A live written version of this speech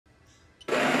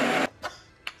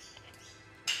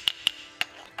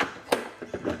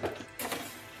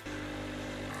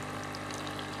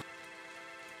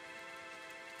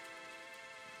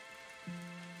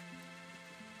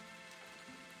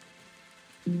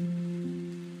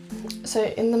So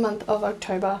in the month of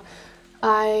October,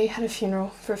 I had a funeral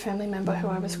for a family member who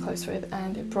I was close with,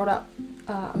 and it brought up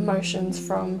emotions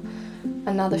from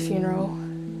another funeral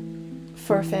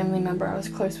for a family member I was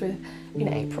close with in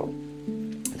April.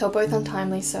 They were both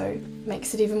untimely, so it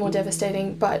makes it even more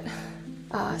devastating, but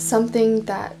something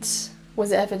that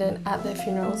was evident at their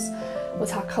funerals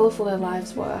was how colourful their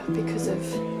lives were because of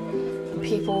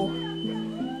people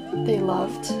they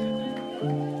loved.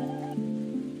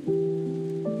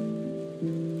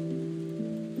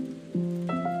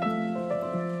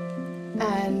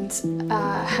 And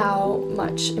how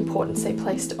much importance they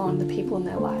placed on the people in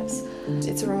their lives.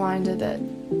 It's a reminder that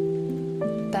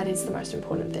that is the most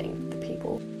important thing, the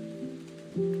people.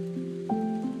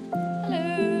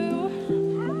 Hello!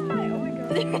 Hi! Oh my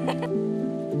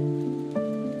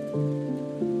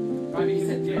god. You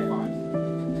said year 5.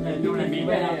 And you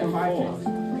went out to 5 years.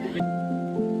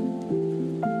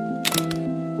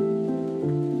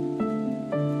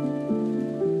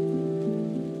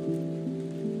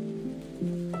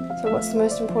 So what's the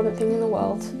most important thing in the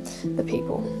world? The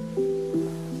people.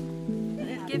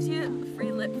 It gives you a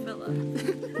free lip filler.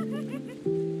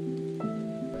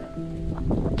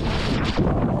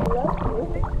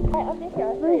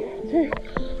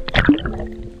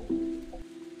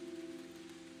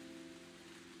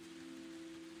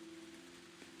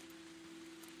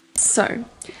 So,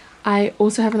 I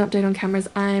also have an update on cameras.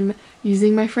 I'm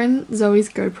using my friend Zoe's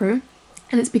GoPro,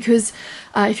 and it's because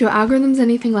if your algorithm's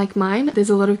anything like mine, there's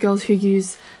a lot of girls who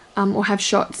use or have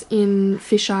shots in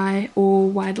fisheye or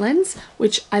wide lens,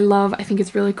 which I love. I think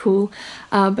it's really cool.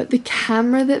 But the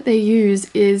camera that they use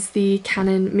is the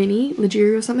Canon Mini,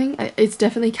 Legiri or something. It's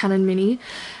definitely Canon Mini,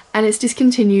 and it's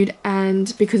discontinued,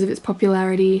 and because of its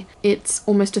popularity it's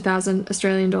almost 1,000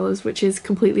 Australian dollars, which is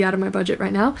completely out of my budget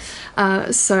right now.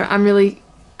 So I'm really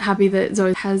happy that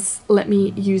Zoe has let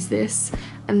me use this,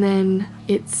 and then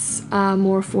it's a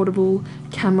more affordable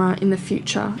camera in the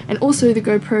future. And also the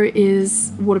GoPro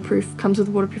is waterproof, comes with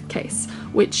a waterproof case,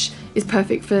 which is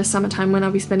perfect for summertime when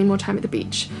I'll be spending more time at the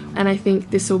beach, and I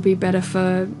think this will be better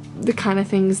for the kind of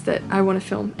things that I want to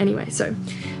film anyway. So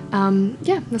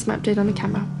yeah, that's my update on the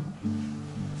camera.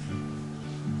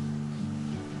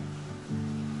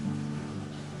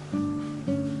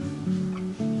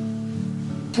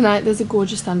 Tonight there's a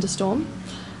gorgeous thunderstorm,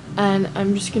 and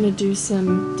I'm just gonna do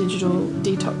some digital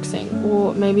detoxing,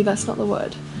 or maybe that's not the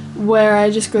word, where I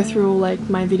just go through all like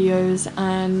my videos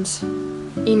and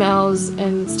emails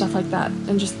and stuff like that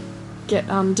and just get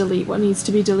delete what needs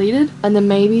to be deleted, and then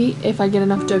maybe if I get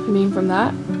enough dopamine from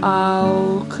that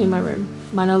I'll clean my room.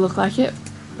 Might not look like it,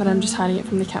 but I'm just hiding it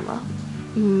from the camera.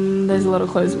 There's a lot of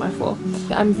clothes on my floor.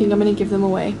 I think I'm gonna give them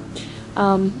away.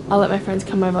 I'll let my friends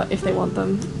come over if they want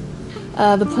them.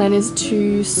 The plan is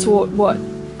to sort what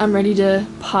I'm ready to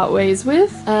part ways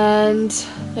with, and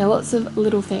yeah, lots of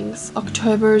little things.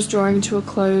 October is drawing to a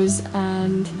close,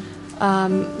 and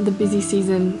the busy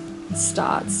season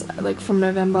starts like from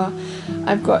November.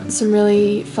 I've got some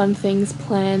really fun things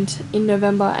planned in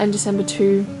November and December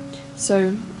too,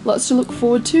 so lots to look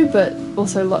forward to, but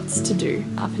also lots to do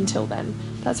up until then.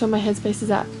 That's where my headspace is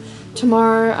at.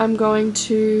 Tomorrow I'm going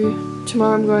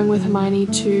with Hermione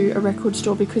to a record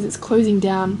store because it's closing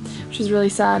down, which is really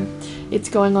sad. It's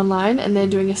going online and they're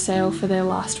doing a sale for their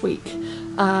last week,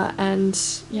 and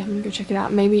yeah, I'm gonna go check it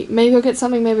out. Maybe I'll get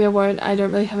something, maybe I won't. I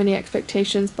don't really have any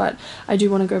expectations, but I do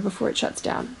want to go before it shuts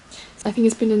down. I think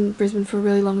it's been in Brisbane for a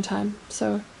really long time,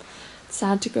 so it's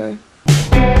sad to go.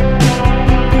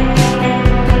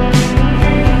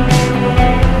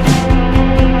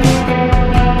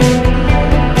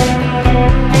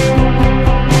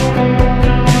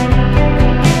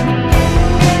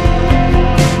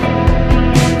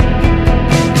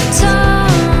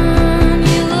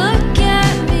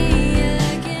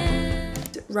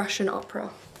 Russian opera.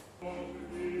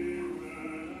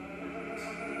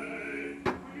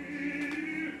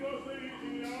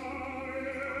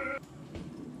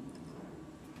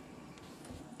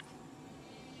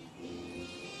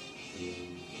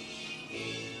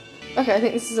 Okay, I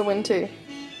think this is a win too.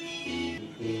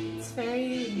 It's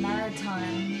very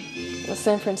maritime. Well,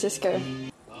 San Francisco.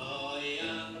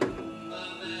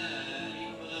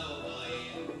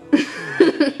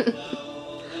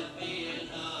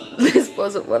 This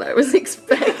wasn't what I was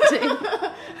expecting.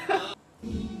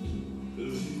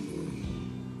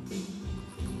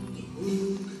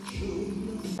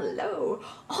 Hello!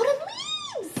 Autumn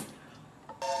leaves!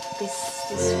 This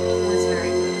was very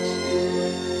good.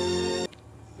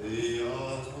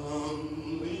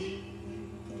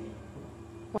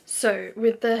 So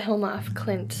with the Helmuth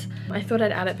Clint, I thought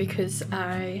I'd add it because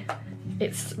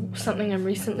it's something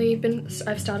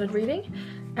I've started reading,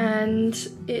 and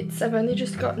I've only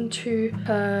just gotten to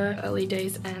her early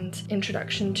days and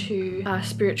introduction to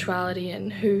spirituality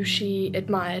and who she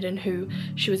admired and who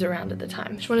she was around at the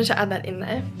time. Just wanted to add that in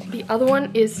there. The other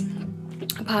one is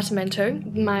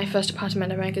Apartamento, my first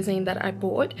Apartamento magazine that I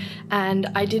bought, and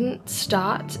I didn't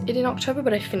start it in October,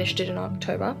 but I finished it in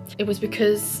October. It was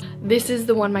because this is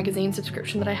the one magazine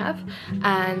subscription that I have,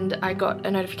 and I got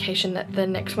a notification that the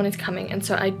next one is coming, and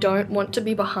so I don't want to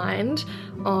be behind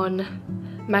on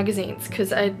magazines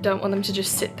because I don't want them to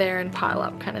just sit there and pile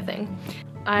up kind of thing.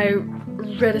 I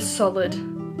read a solid,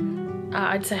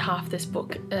 I'd say half this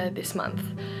book this month.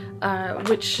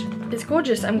 Which is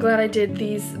gorgeous. I'm glad I did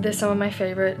these. They're some of my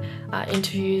favorite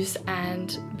interviews,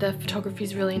 and the photography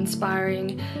is really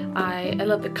inspiring. I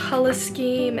love the color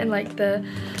scheme, and like the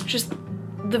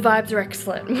vibes are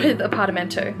excellent with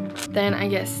Apartamento. Then I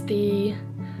guess the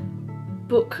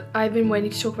book I've been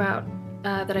waiting to talk about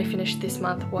that I finished this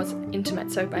month was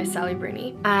Intermezzo by Sally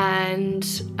Rooney, and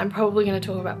I'm probably going to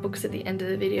talk about books at the end of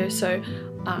the video, so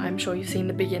I'm sure you've seen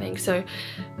the beginning. So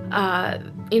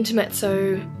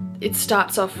Intermezzo, it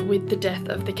starts off with the death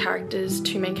of the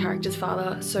two main characters'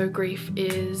 father, so grief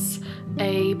is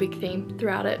a big theme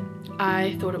throughout it.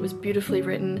 I thought it was beautifully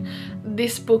written.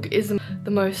 This book is the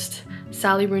most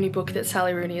Sally Rooney book that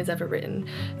Sally Rooney has ever written.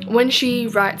 When she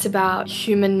writes about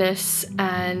humanness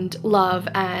and love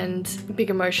and big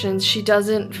emotions, she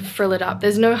doesn't frill it up.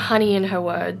 There's no honey in her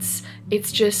words.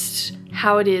 It's just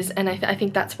how it is, and I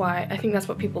think that's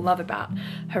what people love about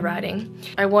her writing.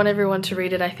 I want everyone to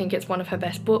read it. I think it's one of her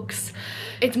best books.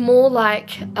 It's more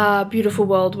like Beautiful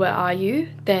World, Where Are You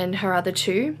than her other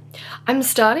two. I'm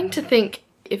starting to think,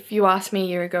 if you asked me a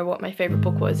year ago what my favorite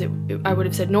book was, I would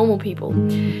have said Normal People.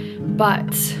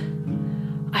 But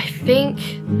I think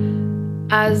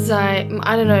as I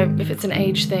don't know if it's an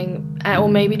age thing or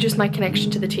maybe just my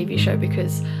connection to the TV show,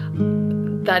 because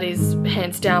that is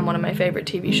hands down one of my favorite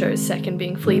TV shows, second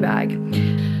being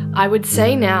Fleabag. I would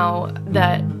say now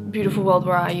that Beautiful World,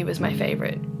 Where Are You is my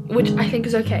favorite, which I think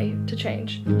is okay to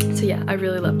change. So yeah, I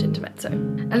really loved Intermezzo.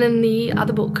 And then the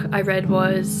other book I read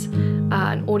was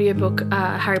an audiobook,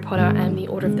 Harry Potter and the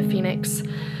Order of the Phoenix,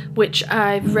 which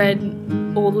I've read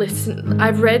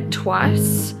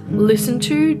twice, listened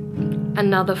to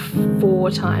another 4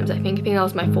 times. I think that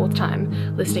was my 4th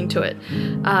time listening to it.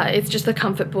 It's just a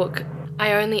comfort book.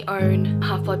 I only own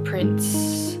Half-Blood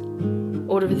Prince,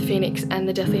 Order of the Phoenix and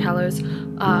The Deathly Hallows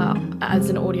as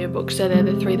an audiobook, so they're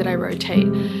the 3 that I rotate.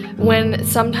 When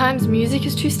sometimes music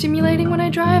is too stimulating when I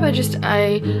drive,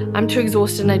 I'm too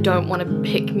exhausted and I don't want to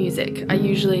pick music. I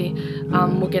usually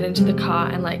will get into the car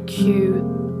and like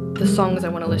cue the songs I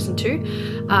want to listen to.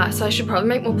 So I should probably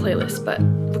make more playlists, but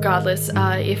regardless,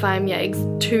 if I'm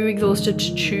too exhausted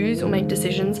to choose or make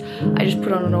decisions, I just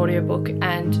put on an audiobook,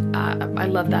 and I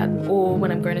love that, or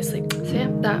when I'm going to sleep. So yeah,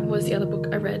 that was the other book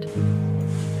I read.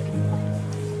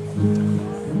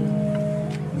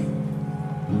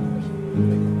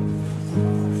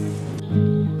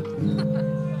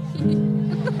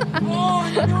 Oh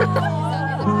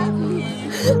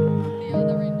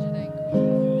no!